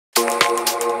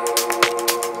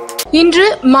இன்று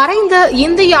மறைந்த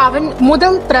இந்தியாவின்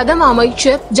முதல் பிரதம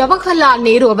அமைச்சர் ஜவஹர்லால்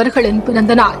நேரு அவர்களின்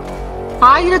பிறந்த நாள்.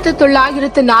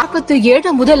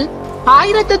 1947 முதல்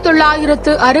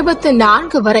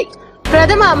 1964 வரை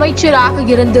பிரதம அமைச்சராக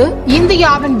இருந்து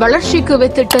இந்தியாவின் வளர்ச்சிக்கு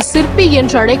வித்திட்ட சிற்பி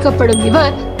என்று அழைக்கப்படும்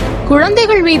இவர்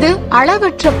குழந்தைகள் மீது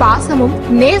அளவற்ற பாசமும்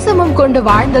நேசமும் கொண்டு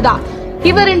வாழ்ந்ததால்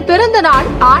இவரின் பிறந்த நாள்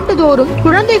ஆண்டுதோறும்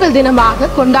குழந்தைகள் தினமாக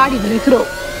கொண்டாடி வருகிறோம்.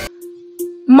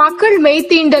 மக்கள்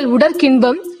மெய்த்தீண்டல்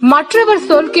உடற்கின்பம், மற்றவர்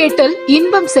சொல் கேட்டல்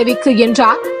இன்பம் செவிக்கு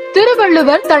என்றார்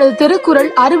திருவள்ளுவர் தனது திருக்குறள்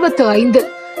 65.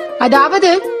 அதாவது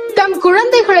தம்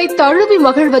குழந்தைகளை தழுவி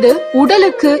மகிழ்வது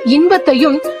உடலுக்கு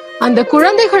இன்பத்தையும் அந்த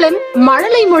குழந்தைகளின்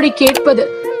மழலை மொழி கேட்பது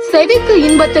செவிக்கு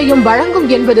இன்பத்தையும் வழங்கும்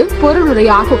என்பது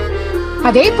பொருளுரையாகும்.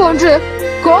 அதே போன்று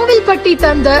கோவில்பட்டி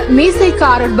தந்த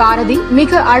மீசைக்காரர் பாரதி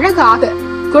மிக அழகாக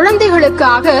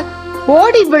குழந்தைகளுக்காக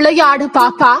ஓடி விளையாடு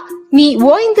பாப்பா, நீ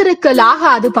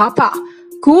ஓய்ந்திருக்கலாகாது பாப்பா,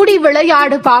 கூடி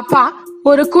விளையாடு பாப்பா,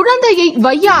 ஒரு குழந்தையை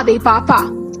வையாதே பாப்பா,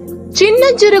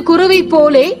 சின்னஞ்சிறு குருவி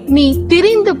போலே நீ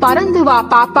திரிந்து பறந்து வா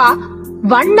பாப்பா,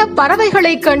 வண்ண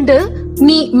பறவைகளை கண்டு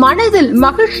நீ மனதில்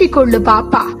மகிழ்ச்சி கொள்ளு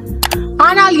பாப்பா.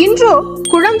 ஆனால் இன்றோ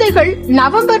குழந்தைகள்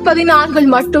நவம்பர் 14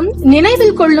 மட்டும்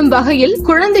நினைவில் கொள்ளும் வகையில்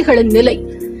குழந்தைகளின் நிலை.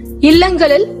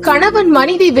 இல்லங்களில் கணவன்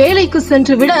மனைவி வேலைக்கு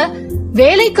சென்று விட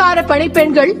வேலைக்கார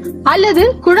பணிப்பெண்கள் அல்லது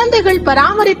குழந்தைகள்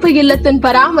பராமரிப்பு இல்லத்தின்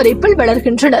பராமரிப்பில்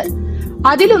வளர்கின்றனர்.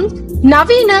 அதிலும்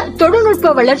நவீன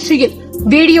தொழில்நுட்ப வளர்ச்சியில்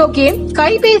வீடியோ கேம்,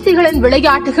 கைபேசிகளின்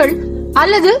விளையாட்டுகள்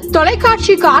அல்லது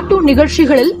தொலைக்காட்சி கார்ட்டூன்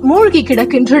நிகழ்ச்சிகளில் மூழ்கி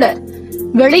கிடக்கின்றனர்.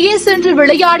 வெளியே சென்று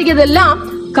விளையாடியதெல்லாம்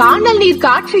காணல் நீர்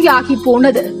காட்சியாகி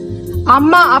போனது.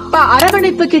 அம்மா அப்பா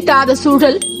அரவணைப்பு கிட்டாத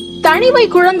சூழல் தனிமை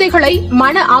குழந்தைகளை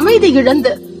மன அமைதி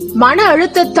இழந்து மன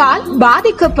அழுத்தத்தால்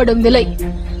பாதிக்கப்படும் நிலை.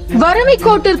 வறுமை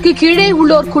கோட்டிற்கு கீழே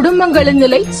உள்ளோர் குடும்பங்களின்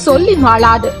நிலை சொல்லி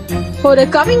மாளாது. ஒரு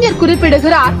கவிஞர்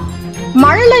குறிப்பிடுகிறார்,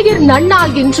 மழலையர்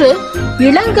நன்னாள் என்று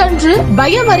இளங்கன்று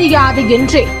பயமறியாது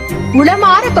என்றே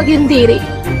உளமாற பகிர்ந்தீரே,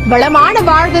 வளமான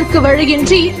வாழ்விற்கு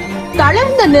வழியின்றி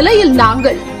தளர்ந்த நிலையில்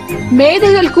நாங்கள்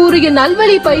மேதைகள் கூறிய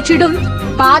நல்வழி பயிற்றிடும்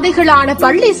பாதைகளான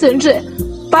பள்ளி சென்று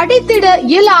படித்திட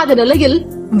இயலாத நிலையில்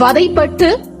வதைப்பட்டு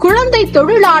குழந்தை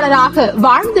தொழிலாளராக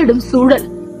வாழ்ந்திடும் சூழல்.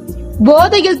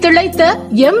 போதையில் திளைத்த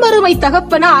எம்மருமை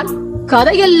தகப்பனால்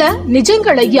கதையல்ல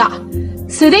நிஜங்களையா,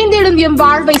 சிதைந்திடும் எம்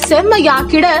வாழ்வை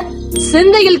செம்மையாக்கிட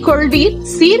சிந்தையில் கொள்வீர்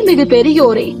சீர்மிகு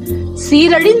பெரியோரே,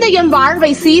 சீரழிந்த எம்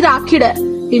வாழ்வை சீராக்கிட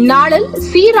இந்நாளில்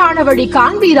சீரான வழி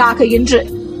காண்பீராக என்று.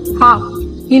 ஆம்,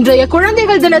 இன்றைய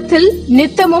குழந்தைகள் தினத்தில்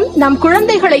நித்தமும் நம்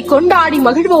குழந்தைகளை கொண்டாடி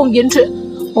மகிழ்வோம் என்று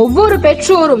ஒவ்வொரு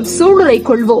பெற்றோரும் சூளுரை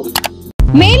கொள்வோம்.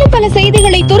 மேலும் பல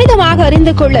செய்திகளை துரிதமாக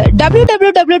அறிந்து கொள்ள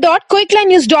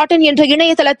www.quicklinenews.in என்ற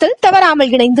இணையதளத்தில்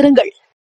தவறாமல் இணைந்திருங்கள்.